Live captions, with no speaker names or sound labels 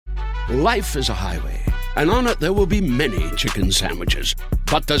Life is a highway, and on it there will be many chicken sandwiches.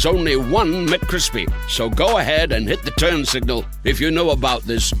 But there's only one McCrispy. So go ahead and hit the turn signal if you know about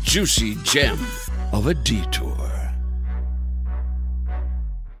this juicy gem of a detour.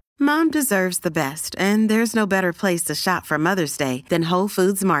 Mom deserves the best, and there's no better place to shop for Mother's Day than Whole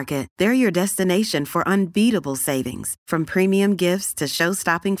Foods Market. They're your destination for unbeatable savings, from premium gifts to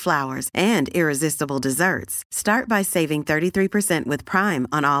show-stopping flowers and irresistible desserts. Start by saving 33% with Prime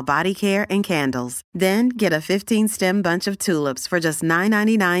on all body care and candles. Then get a 15-stem bunch of tulips for just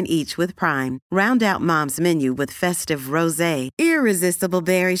 $9.99 each with Prime. Round out Mom's menu with festive rosé, irresistible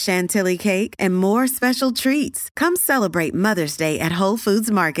berry chantilly cake, and more special treats. Come celebrate Mother's Day at Whole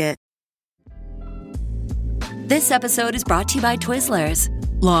Foods Market. This episode is brought to you by Twizzlers.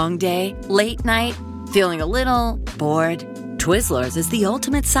 Long day, late night, feeling a little bored? Twizzlers is the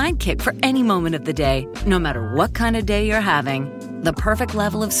ultimate sidekick for any moment of the day, no matter what kind of day you're having. The perfect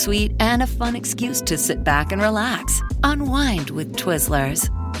level of sweet and a fun excuse to sit back and relax. Unwind with Twizzlers.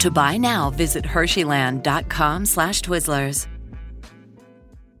 To buy now, visit Hersheyland.com/Twizzlers.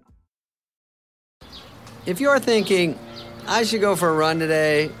 If you're thinking, I should go for a run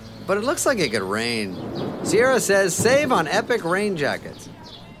today, but it looks like it could rain, Sierra says save on epic rain jackets.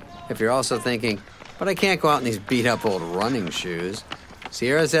 If you're also thinking, but I can't go out in these beat-up old running shoes,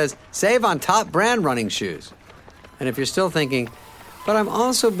 Sierra says save on top brand running shoes. And if you're still thinking, but I'm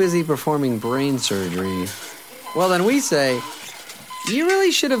also busy performing brain surgery, well then we say, you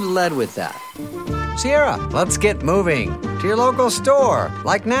really should have led with that. Sierra, let's get moving to your local store,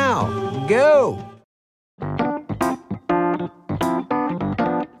 like now. Go!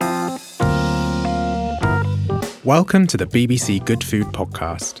 Welcome to the BBC Good Food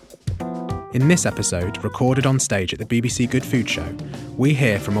Podcast. In this episode, recorded on stage at the BBC Good Food Show, we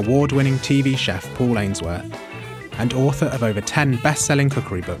hear from award-winning TV chef Paul Ainsworth and author of over 10 best-selling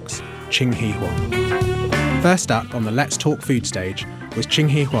cookery books, Ching-He Huang. First up on the Let's Talk Food stage was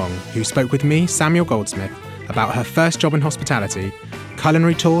Ching-He Huang, who spoke with me, Samuel Goldsmith, about her first job in hospitality,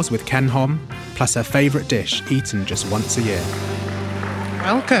 culinary tours with Ken Hom, plus her favourite dish eaten just once a year.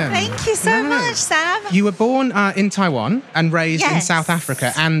 Welcome. Thank you so much, Sam. You were born in Taiwan and raised in South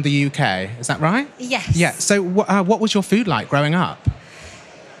Africa and the UK. Is that right? Yes. Yeah. So what was your food like growing up?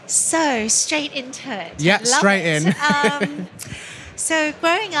 So, straight into it. Yeah, straight in. So,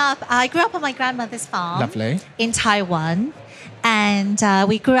 growing up, I grew up on my grandmother's farm. Lovely. In Taiwan. And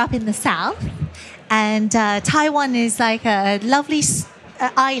we grew up in the south. And Taiwan is like a lovely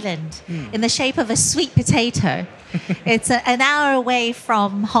island in the shape of a sweet potato. It's an hour away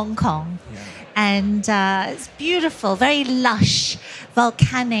from Hong Kong. Yeah. And it's beautiful, very lush,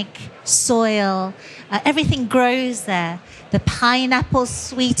 volcanic soil. Everything grows there. The pineapple's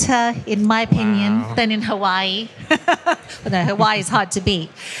sweeter, in my opinion, than in Hawaii. No, Hawaii is hard to beat.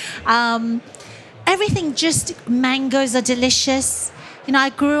 Everything mangoes are delicious. You know, I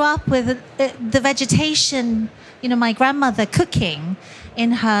grew up with the vegetation, my grandmother cooking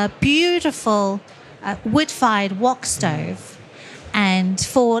in her beautiful wood-fired wok stove. And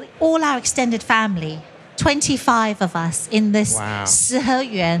for all our extended family, 25 of us in this 四合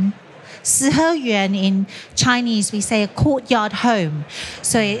园. 四合园 in Chinese, we say a courtyard home.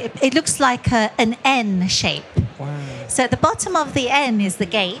 So it looks like an N shape. Wow. So at the bottom of the N is the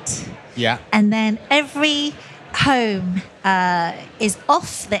gate. Yeah. And then every home is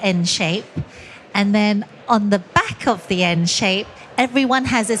off the N shape. And then on the back of the N shape, everyone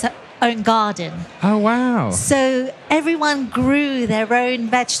has its own garden. Oh, wow. So everyone grew their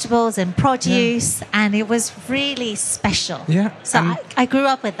own vegetables and produce, and it was really special. Yeah. So I grew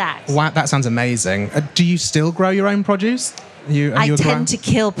up with that. Wow, that sounds amazing. Do you still grow your own produce? I tend to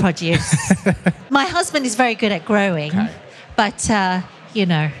kill produce. My husband is very good at growing, but, I'm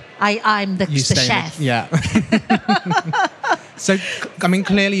the chef. Yeah. So, I mean,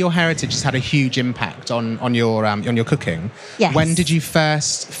 clearly your heritage has had a huge impact on your cooking. Yes. When did you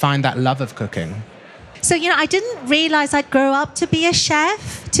first find that love of cooking? So, I didn't realize I'd grow up to be a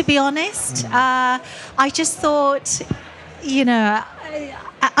chef, to be honest. I just thought, I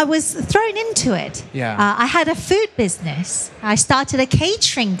was thrown into it. Yeah. I had a food business. I started a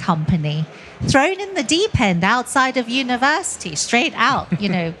catering company. Thrown in the deep end outside of university, straight out,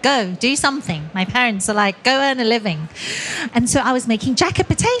 go, do something. My parents are like, go earn a living. And so I was making jacket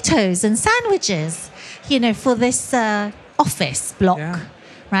potatoes and sandwiches, for this office block,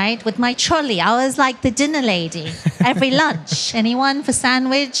 right? With my trolley. I was like the dinner lady. Every lunch. Anyone for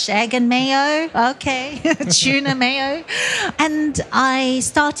sandwich, egg and mayo? Okay. Tuna mayo. And I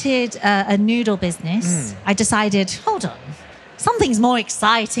started a noodle business. I decided, hold on. Something's more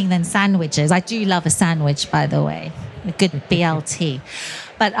exciting than sandwiches. I do love a sandwich, by the way. A good BLT.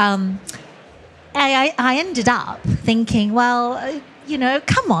 But I ended up thinking, well,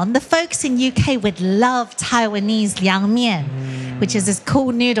 come on, the folks in UK would love Taiwanese liang mian, which is this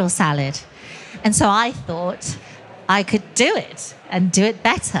cool noodle salad. And so I thought I could do it and do it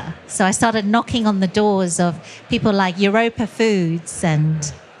better. So I started knocking on the doors of people like Europa Foods,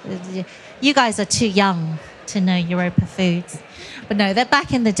 and you guys are too young to know Europa Foods. But no, they're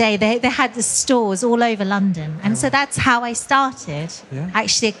back in the day. They had the stores all over London. And so that's how I started,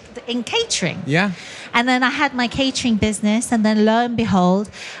 actually, in catering. Yeah. And then I had my catering business. And then lo and behold,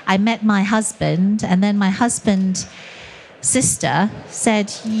 I met my husband. And then my husband's sister said,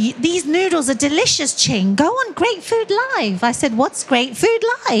 these noodles are delicious, Ching. Go on Great Food Live. I said, what's Great Food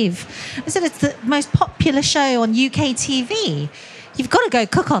Live? I said, it's the most popular show on UK TV. You've got to go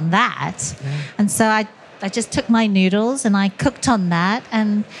cook on that. Yeah. And so I just took my noodles and I cooked on that.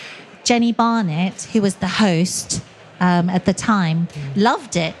 And Jenny Barnett, who was the host at the time,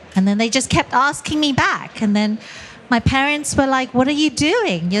 loved it. And then they just kept asking me back. And then my parents were like, what are you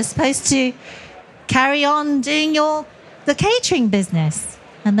doing? You're supposed to carry on doing the catering business.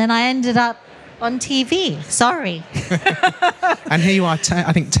 And then I ended up on TV. Sorry. And here you are,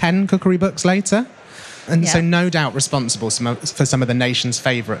 I think 10 cookery books later. And so no doubt responsible for some of the nation's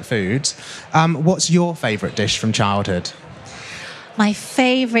favourite foods. What's your favourite dish from childhood? My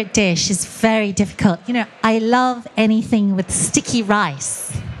favourite dish is very difficult. I love anything with sticky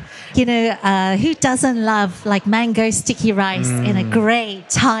rice. Who doesn't love like mango sticky rice in a great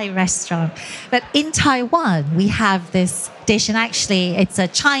Thai restaurant? But in Taiwan, we have this dish, and actually it's a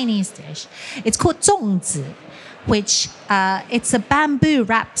Chinese dish. It's called 粽子, which it's a bamboo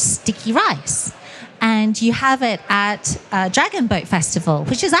wrapped sticky rice. And you have it at Dragon Boat Festival,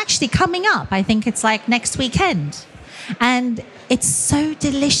 which is actually coming up. I think it's like next weekend. And it's so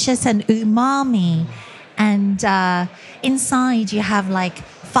delicious and umami. And inside you have like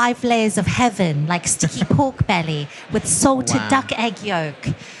 5 layers of heaven, like sticky pork belly with salted duck egg yolk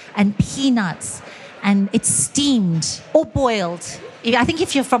and peanuts. And it's steamed or boiled. I think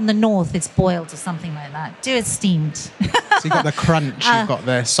if you're from the north, it's boiled or something like that. Do it steamed. So you've got the crunch, you've got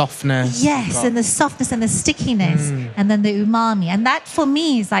the softness. Yes, and the softness and the stickiness, and then the umami. And that, for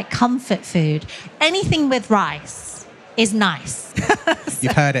me, is like comfort food. Anything with rice is nice.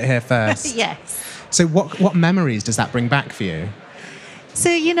 You've heard it here first. Yes. So what memories does that bring back for you? So,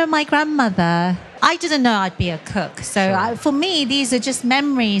 my grandmother, I didn't know I'd be a cook. So for me, these are just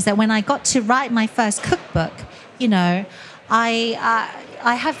memories that when I got to write my first cookbook,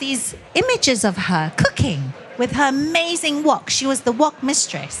 I have these images of her cooking with her amazing wok. She was the wok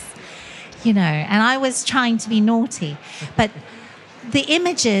mistress, and I was trying to be naughty. But the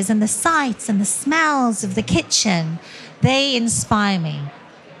images and the sights and the smells of the kitchen, they inspire me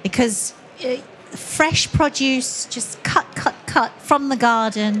because fresh produce, just cut from the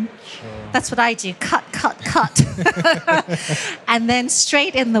garden. Sure. That's what I do, cut. And then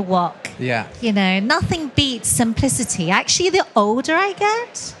straight in the wok. Yeah. Nothing beats simplicity. Actually, the older I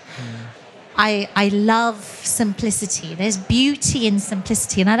get, I love simplicity. There's beauty in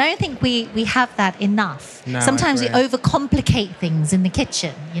simplicity. And I don't think we have that enough. No, sometimes we overcomplicate things in the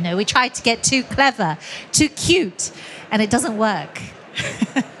kitchen. We try to get too clever, too cute, and it doesn't work.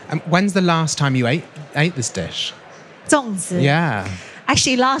 When's the last time you ate this dish? 粽子. Yeah.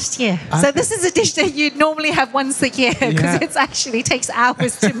 Actually, last year. So this is a dish that you'd normally have once a year because it actually takes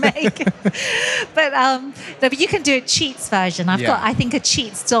hours to make. But you can do a cheats version. I've got, I think, a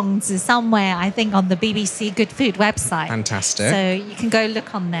cheats 粽子 somewhere, I think, on the BBC Good Food website. Fantastic. So you can go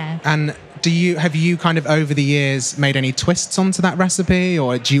look on there. And have you kind of over the years made any twists onto that recipe,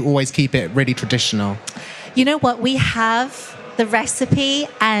 or do you always keep it really traditional? You know what? We have the recipe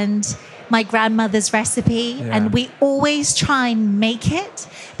and my grandmother's recipe, and we always try and make it,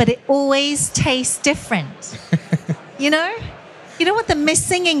 but it always tastes different. You know what the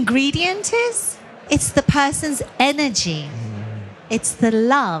missing ingredient is? It's the person's energy. It's the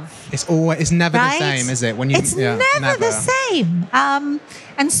love. It's never the same, is it? It's never the same.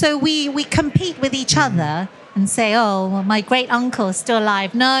 And so we compete with each other and say, oh, well, my great uncle is still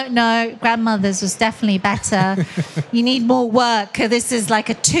alive. No, grandmother's was definitely better. You need more work. This is like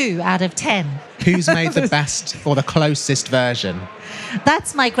a 2 out of 10. Who's made the best or the closest version?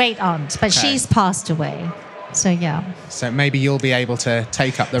 That's my great aunt, but she's passed away. So, yeah. So maybe you'll be able to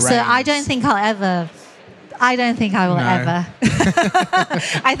take up the reins. So I don't think I will ever.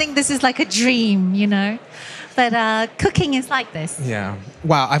 I think this is like a dream, But cooking is like this. Yeah.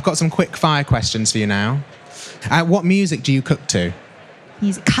 Well, I've got some quick fire questions for you now. What music do you cook to?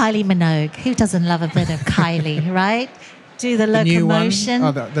 Kylie Minogue. Who doesn't love a bit of Kylie, right? Do the locomotion. New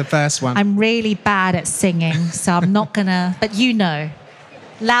one? Oh, the first one. I'm really bad at singing, so I'm not gonna. But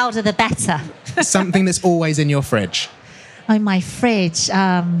louder the better. Something that's always in your fridge. Oh, my fridge.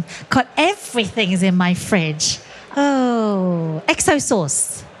 God, everything is in my fridge. Oh, XO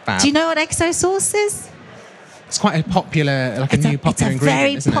sauce. Fab. Do you know what XO sauce is? It's quite a popular, like a new popular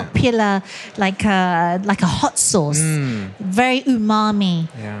ingredient, isn't it? It's a very popular, like a hot sauce. Very umami.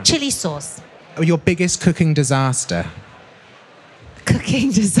 Yeah. Chili sauce. Your biggest cooking disaster?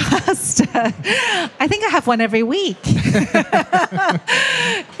 Cooking disaster. I think I have one every week.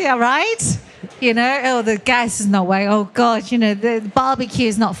 Yeah, right? You know, oh, the gas is not working. Oh, God, you know, the barbecue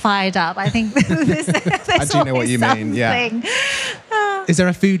is not fired up. I think there's I do know what you mean, yeah. Is there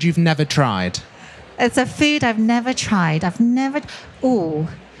a food you've never tried? It's a food I've never tried. Ooh.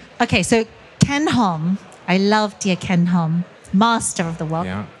 Okay, so Ken Hom. I love dear Ken Hom, master of the wok.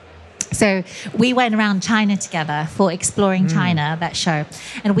 Yeah. So we went around China together for Exploring China, that show.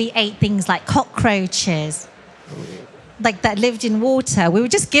 And we ate things like cockroaches, like that lived in water. We were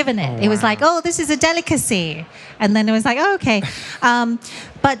just given it. Oh, it was wow. like, oh, this is a delicacy. And then it was like, oh, okay.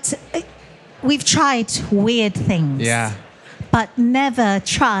 But we've tried weird things. Yeah. But never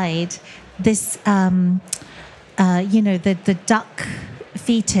tried this, the duck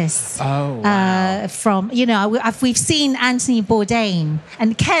fetus. Oh, wow. From, we've seen Anthony Bourdain,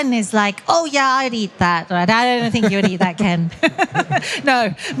 and Ken is like, oh yeah, I'd eat that. Right? I don't think you would eat that, Ken.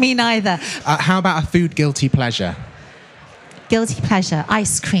 No, me neither. How about a food guilty pleasure? Guilty pleasure,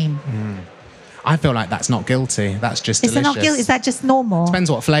 ice cream. I feel like that's not guilty. That's just Is it delicious. not guilty? Is that just normal?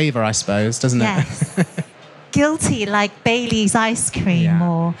 Depends what flavour, I suppose, doesn't it? Yes. Guilty, like Bailey's ice cream, Yeah.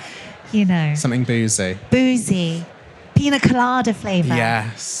 or, Something boozy. boozy. Pina colada flavour.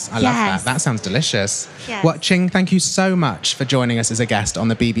 Yes, I love that. That sounds delicious. Yes. Well, Ching, thank you so much for joining us as a guest on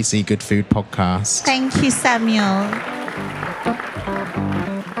the BBC Good Food podcast. Thank you, Samuel.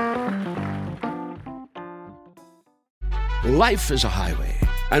 Life is a highway,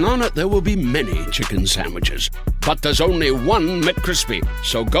 and on it there will be many chicken sandwiches. But there's only one McCrispy.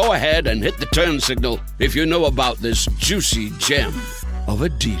 So go ahead and hit the turn signal if you know about this juicy gem of a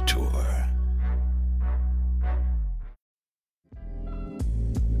detour.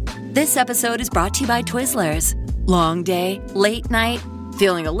 This episode is brought to you by Twizzlers. Long day, late night,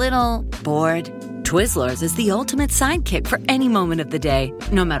 feeling a little bored? Twizzlers is the ultimate sidekick for any moment of the day,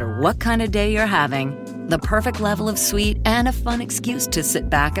 no matter what kind of day you're having. The perfect level of sweet and a fun excuse to sit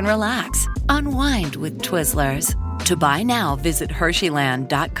back and relax. Unwind with Twizzlers. To buy now, visit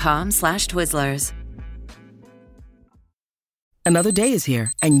Hersheyland.com/Twizzlers. Another day is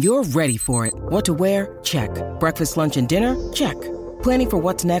here, and you're ready for it. What to wear? Check. Breakfast, lunch, and dinner? Check. Planning for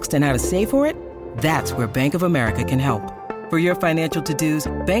what's next and how to save for it? That's where Bank of America can help. For your financial to-dos,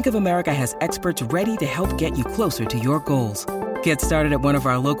 Bank of America has experts ready to help get you closer to your goals. Get started at one of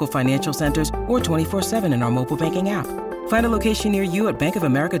our local financial centers or 24/7 in our mobile banking app. Find a location near you at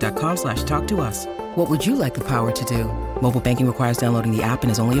bankofamerica.com/talktous. What would you like the power to do? Mobile banking requires downloading the app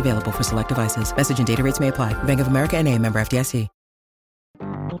and is only available for select devices. Message and data rates may apply. Bank of America N.A., member FDIC.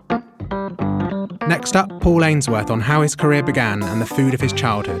 Next up, Paul Ainsworth on how his career began and the food of his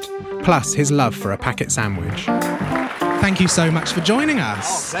childhood, plus his love for a packet sandwich. Thank you so much for joining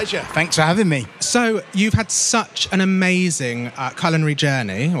us. Oh, pleasure. Thanks for having me. So, you've had such an amazing culinary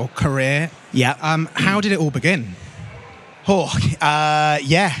journey or career. Yeah. How did it all begin? So,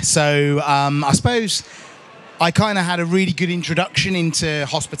 I suppose I kind of had a really good introduction into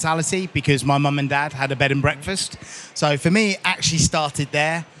hospitality because my mum and dad had a bed and breakfast. So, for me, it actually started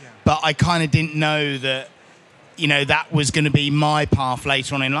there. But I kind of didn't know that, that was going to be my path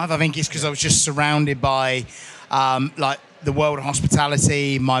later on in life. I think it's because I was just surrounded by, the world of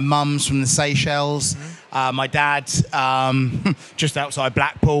hospitality. My mum's from the Seychelles. My dad, just outside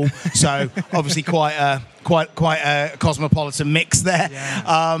Blackpool. So obviously quite a cosmopolitan mix there.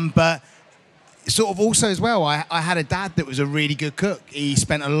 Yeah. But sort of also as well, I had a dad that was a really good cook. He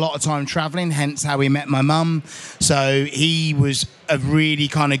spent a lot of time traveling, hence how he met my mum. So he was a really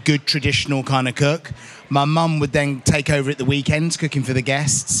kind of good traditional kind of cook. My mum would then take over at the weekends, cooking for the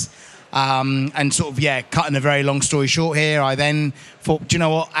guests. And sort of, cutting a very long story short here, I then thought, do you know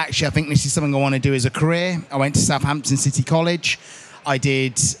what? Actually, I think this is something I want to do as a career. I went to Southampton City College. I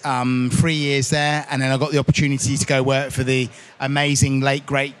did 3 years there, and then I got the opportunity to go work for the amazing late,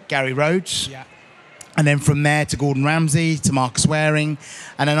 great Gary Rhodes. Yeah. And then from there to Gordon Ramsay, to Marcus Waring.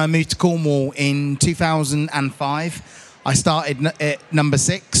 And then I moved to Cornwall in 2005. I started at Number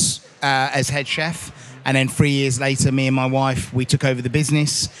 6 as head chef. And then 3 years later, me and my wife, we took over the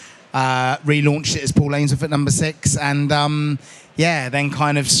business, relaunched it as Paul Ainsworth at Number 6. And then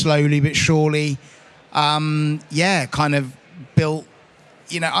kind of slowly but surely, kind of built,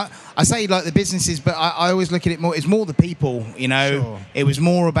 I say like the businesses, but I always look at it more. It's more the people. Sure. It was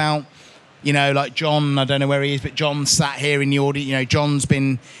more about like John. I don't know where he is, but John sat here in the audience. John's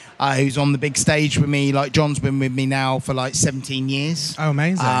been. Who's on the big stage with me. Like, John's been with me now for like 17 years. Oh,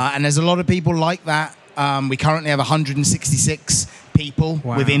 amazing. And there's a lot of people like that. We currently have 166 people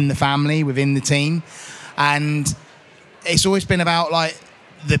within the family, within the team. And it's always been about like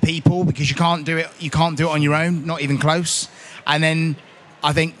the people, because you can't do it on your own, not even close. And then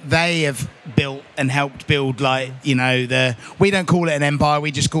I think they have built and helped build like, we don't call it an empire, we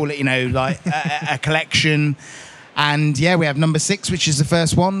just call it, like a collection. And we have number 6, which is the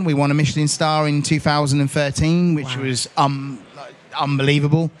first one. We won a Michelin star in 2013, which was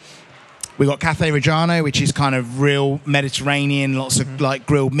unbelievable. We got Cafe Reggiano, which is kind of real Mediterranean, lots of like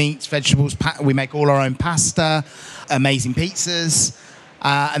grilled meats, vegetables. We make all our own pasta, amazing pizzas.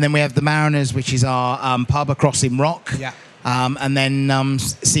 And then we have the Mariners, which is our pub across in Rock. Yeah. And then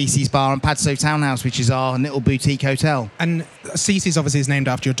Cece's Bar and Padstow Townhouse, which is our little boutique hotel. And Cece's obviously is named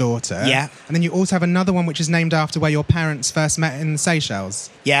after your daughter. Yeah. And then you also have another one which is named after where your parents first met in the Seychelles.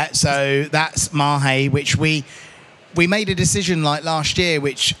 Yeah, so that's Mahe, which we made a decision like last year,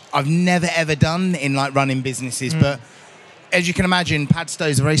 which I've never ever done in like running businesses. But as you can imagine, Padstow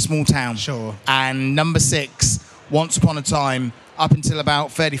is a very small town. Sure. And number 6, once upon a time, up until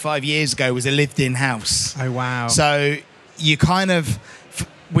about 35 years ago, was a lived-in house. Oh, wow. So you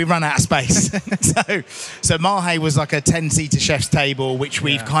we run out of space. so Mahe was like a 10-seater chef's table, which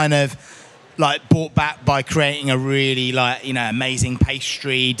we've kind of like brought back by creating a really like, amazing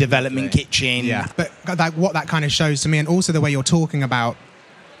pastry development kitchen. Yeah. But what that kind of shows to me, and also the way you're talking about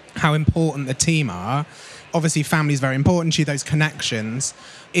how important the team are. Obviously, family is very important to you, those connections.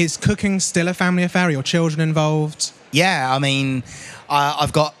 Is cooking still a family affair? Are your children involved? Yeah, I mean,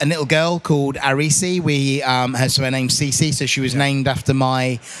 I've got a little girl called Arisi. Her name's Cece, so she was named after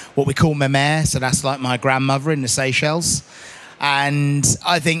what we call my mère, so that's like my grandmother in the Seychelles. And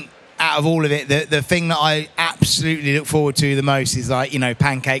I think out of all of it, the thing that I absolutely look forward to the most is like,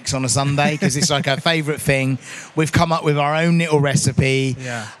 pancakes on a Sunday, because it's like her favourite thing. We've come up with our own little recipe,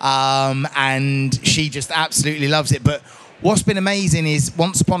 and she just absolutely loves it. But what's been amazing is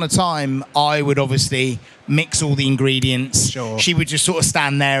once upon a time, I would obviously mix all the ingredients. Sure. She would just sort of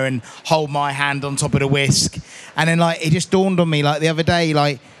stand there and hold my hand on top of the whisk. And then like, it just dawned on me like the other day,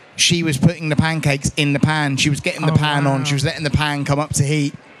 like she was putting the pancakes in the pan. She was getting the pan on. She was letting the pan come up to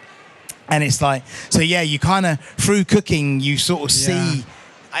heat. And it's like, so yeah, you kind of, through cooking, you sort of see,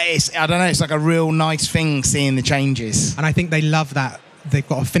 I don't know, it's like a real nice thing seeing the changes. And I think they love that. They've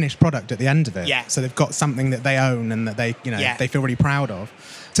got a finished product at the end of it. Yeah. So they've got something that they own and that they, they feel really proud of.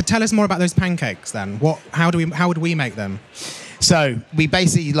 So tell us more about those pancakes then. How would we make them? So we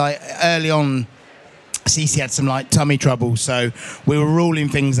basically, like, early on, Cece had some like tummy trouble, so we were ruling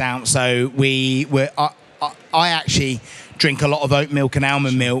things out. So I actually drink a lot of oat milk and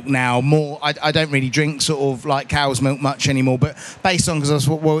almond milk now. I don't really drink sort of like cow's milk much anymore, but based on, because I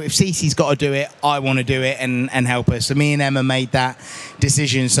thought, well, if Cece's got to do it, I want to do it and help her. So me and Emma made that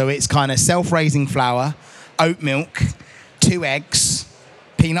decision. So it's kind of self-raising flour, oat milk, 2 eggs,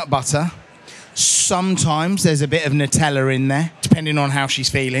 peanut butter. Sometimes there's a bit of Nutella in there, depending on how she's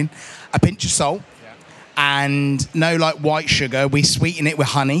feeling. A pinch of salt, and no like white sugar. We sweeten it with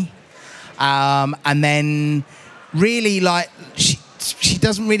honey. And then really like she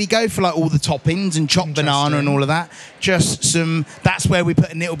doesn't really go for like all the toppings and chopped banana and all of that. Just that's where we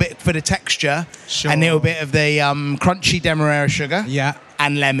put a little bit for the texture, a little bit of the crunchy demerara sugar,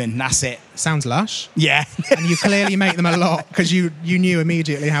 and lemon. That's it. Sounds lush. Yeah. And you clearly make them a lot because you knew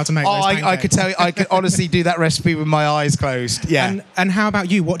immediately how to make those pancakes. I could tell you, I could honestly do that recipe with my eyes closed. Yeah. And how about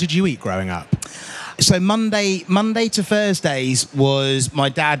you? What did you eat growing up? So Monday to Thursdays was my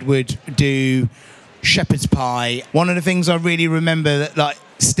dad would do shepherd's pie. One of the things I really remember that like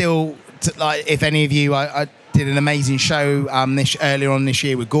still, if any of you, I did an amazing show earlier on this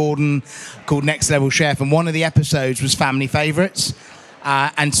year with Gordon called Next Level Chef, and one of the episodes was family favourites.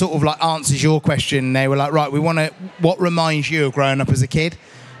 And sort of like answers your question. They were like, right, we want to, what reminds you of growing up as a kid?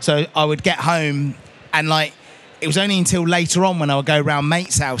 So I would get home and like, it was only until later on when I would go around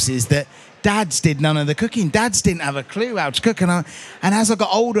mates' houses that dads did none of the cooking. Dads didn't have a clue how to cook. And as I got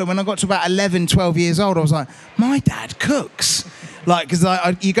older, when I got to about 11, 12 years old, I was like, my dad cooks. Like, because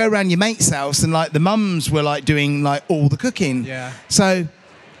you go around your mate's house and like the mums were like doing like all the cooking. Yeah. So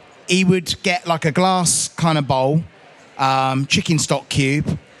he would get like a glass kind of bowl, chicken stock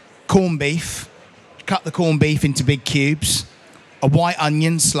cube, corned beef, cut the corned beef into big cubes, a white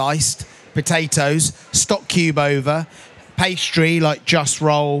onion sliced, potatoes, stock cube over, pastry, like just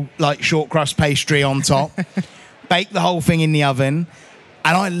roll, like short crust pastry on top, bake the whole thing in the oven,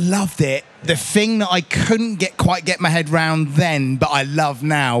 And I loved it. The thing that I couldn't quite get my head round then, but I love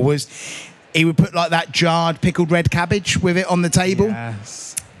now, was he would put like that jarred pickled red cabbage with it on the table.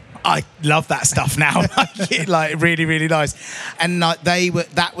 Yes. I love that stuff now. Like really, really nice. And like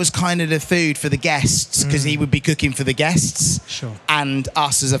that was kind of the food for the guests, because he would be cooking for the guests and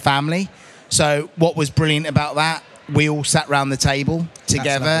us as a family. So what was brilliant about that, we all sat round the table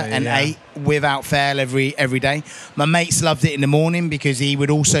together and ate without fail every day. My mates loved it in the morning because he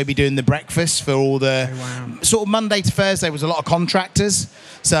would also be doing the breakfast for all the sort of Monday to Thursday was a lot of contractors.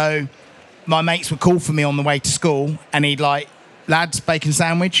 So my mates would call for me on the way to school, and he'd like, lads, bacon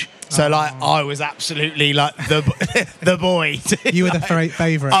sandwich. So like I was absolutely like the boy. You were the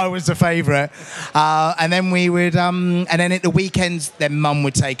favourite. I was the favourite. And then we would and then at the weekends then Mum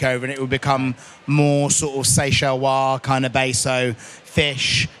would take over, and it would become more sort of Seychelles kind of base, so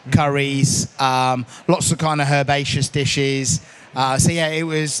fish, curries, lots of kind of herbaceous dishes. So yeah, it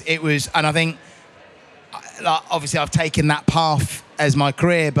was, and I think like, obviously I've taken that path as my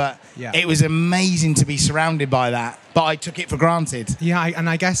career, but it was amazing to be surrounded by that. But I took it for granted. Yeah, and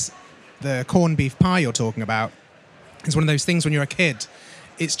I guess the corned beef pie you're talking about is one of those things when you're a kid,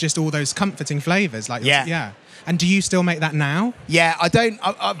 it's just all those comforting flavours. Like yeah. And do you still make that now? Yeah,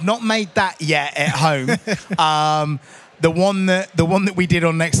 I've not made that yet at home. The one that we did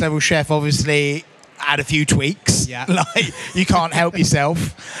on Next Level Chef obviously had a few tweaks. Yeah. Like you can't help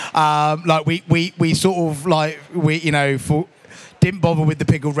yourself. Like we sort of like didn't bother with the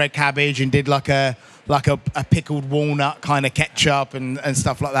pickled red cabbage and did like a pickled walnut kind of ketchup and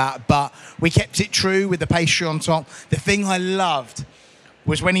stuff like that. But we kept it true with the pastry on top. The thing I loved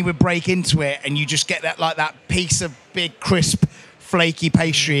was when he would break into it and you just get that piece of big, crisp, flaky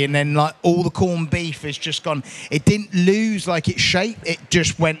pastry, and then like all the corned beef is just gone. It didn't lose like its shape. It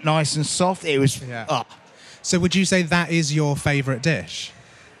just went nice and soft. It was So would you say that is your favourite dish?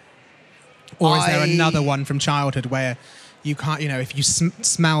 Or is there another one from childhood where you can't, if you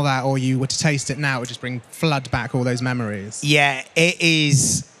smell that or you were to taste it now, it would just flood back all those memories? Yeah, it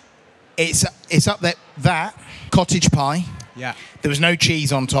is. It's up there. That cottage pie. Yeah. There was no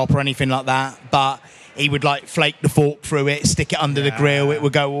cheese on top or anything like that, but he would like flake the fork through it, stick it under the grill. It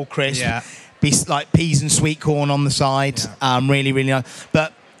would go all crisp. Yeah. Be like peas and sweet corn on the side. Yeah. Really, really nice.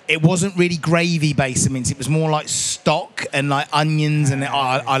 But it wasn't really gravy based. It was more like stock and like onions, and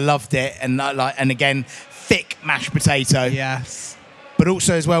I loved it. And and again, thick mashed potato. Yes. But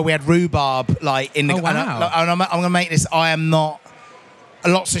also as well, we had rhubarb like in the. Oh, wow. And I'm going to make this. I am not.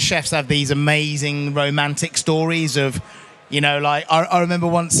 Lots of chefs have these amazing romantic stories of, like I remember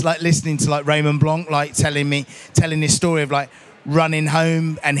once like listening to like Raymond Blanc like telling this story of like running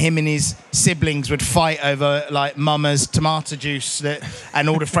home, and him and his siblings would fight over like mama's tomato juice and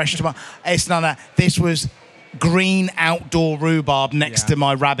all the fresh tomato. It's none of that. This was green outdoor rhubarb next to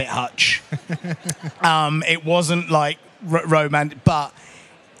my rabbit hutch. It wasn't like romantic, but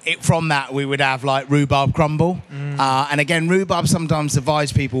from that we would have like rhubarb crumble. And again, rhubarb sometimes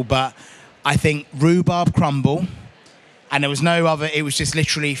divides people, but I think rhubarb crumble, and there was no other, it was just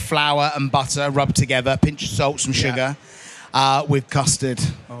literally flour and butter rubbed together, pinch of salt, some sugar, with custard.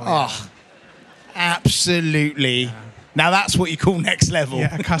 Absolutely. Yeah. Now that's what you call next level.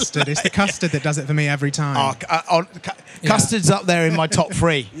 Yeah, custard. It's the custard that does it for me every time. Custard's up there in my top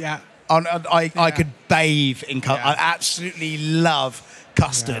 3. Yeah. I could bathe in custard. I absolutely love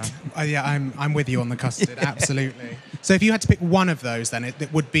custard. I'm with you on the custard. Absolutely. So if you had to pick one of those, then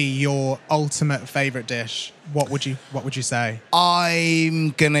it would be your ultimate favourite dish. What would you say?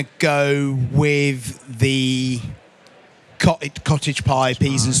 I'm gonna go with the cottage pie,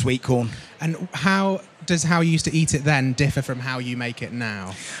 peas and sweet corn. And how you used to eat it then differ from how you make it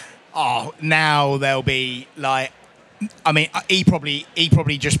now? Now there'll be like, he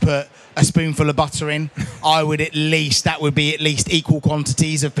probably just put a spoonful of butter in. That would be at least equal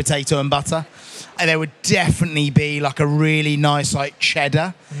quantities of potato and butter. And there would definitely be like a really nice like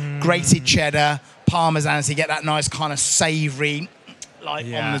cheddar, grated cheddar, parmesan, so you get that nice kind of savoury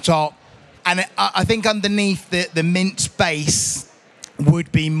on the top. And I think underneath the mince base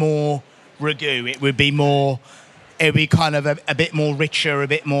would be more ragu. It would be kind of a bit more richer, a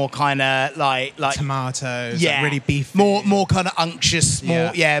bit more kind of like tomatoes, like really beefy, more kind of unctuous,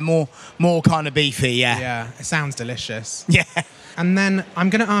 more kind of beefy. Yeah, it sounds delicious. Yeah. And then I'm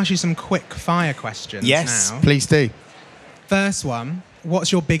going to ask you some quick fire questions. Yes, now. Please do. First one: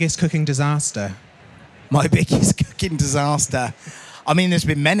 what's your biggest cooking disaster? My biggest cooking disaster. There's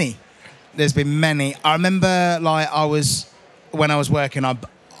been many. I remember when I was working,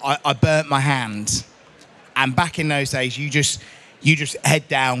 I burnt my hand. And back in those days, you just head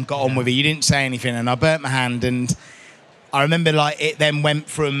down, got on with it. You didn't say anything. And I burnt my hand, and I remember like it then went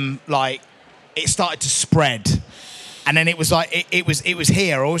from like it started to spread, and then it was like it was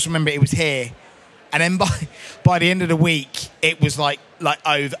here. I always remember it was here, and then by the end of the week it was like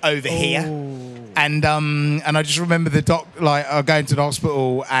over here, and I just remember going to the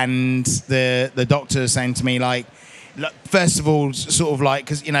hospital and the doctor saying to me like, first of all, sort of like,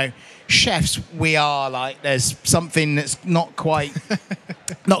 because chefs, we are like, there's something that's not quite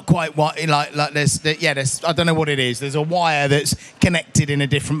what there's I don't know what it is. There's a wire that's connected in a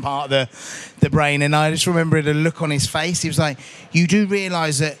different part of the brain, and I just remember the look on his face. He was like, "You do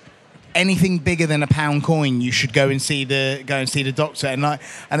realise that anything bigger than a £1 coin, you should go and see the doctor." And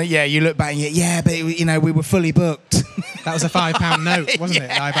you look back and but we were fully booked. That was a £5 note, wasn't it?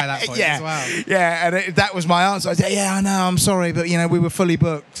 By that point as well. Yeah, and that was my answer. I said, "Yeah, I know, I'm sorry, but we were fully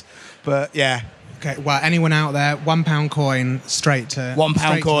booked." But yeah. Okay. Well, anyone out there, £1 coin straight to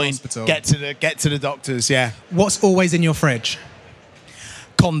 £1 coin. Hospital. Get to the doctors. Yeah. What's always in your fridge?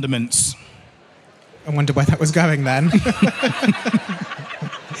 Condiments. I wondered where that was going then.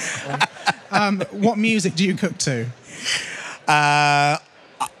 What music do you cook to?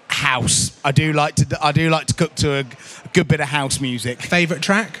 House. I do like to cook to a good bit of house music. Favourite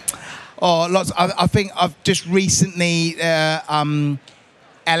track? Oh, lots. I think I've just recently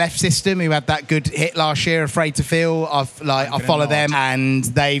LF System, who had that good hit last year, Afraid to Feel. I follow them, and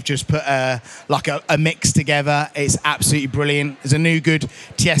they've just put a mix together. It's absolutely brilliant. There's a new good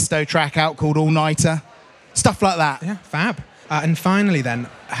Tiesto track out called All Nighter. Stuff like that. Yeah, fab. And finally then,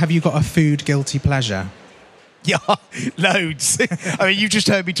 have you got a food guilty pleasure? Yeah, loads. I mean, you just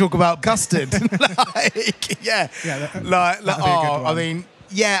heard me talk about custard. That'd be a good one.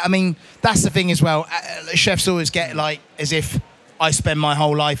 I mean, that's the thing as well. Chefs always get as if I spend my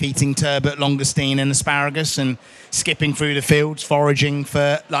whole life eating turbot, langoustine and asparagus and skipping through the fields, foraging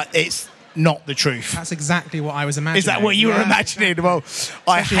for, it's not the truth. That's exactly what I was imagining. Is that what you were imagining? Well,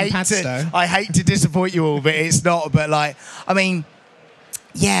 I hate to disappoint you all, but it's not. But where'd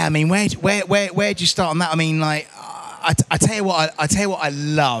you start on that? I mean, I tell you what I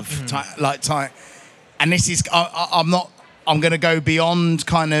love, and this is, I'm going to go beyond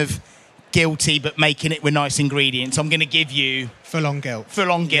kind of guilty, but making it with nice ingredients. I'm going to give you full-on guilt.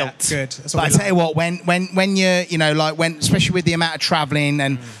 Full-on guilt. Yeah, good. But I tell you what, when you're, especially with the amount of travelling,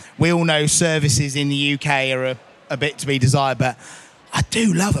 and we all know services in the UK are a bit to be desired, but I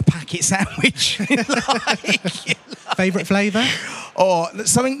do love a packet sandwich. Favourite flavour? Or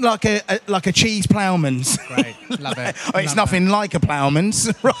something like a cheese ploughman's. Great, love it. It's nothing like a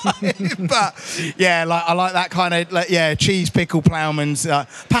ploughman's, right? But yeah, I like that kind of cheese pickle ploughman's.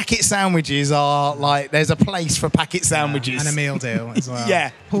 Packet sandwiches are there's a place for packet sandwiches, and a meal deal as well.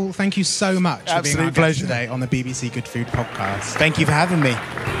 Yeah, Paul, thank you so much for being our pleasure guest today on the BBC Good Food podcast. Thank you for having me.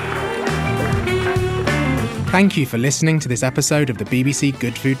 Thank you for listening to this episode of the BBC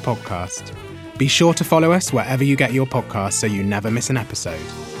Good Food podcast. Be sure to follow us wherever you get your podcasts so you never miss an episode.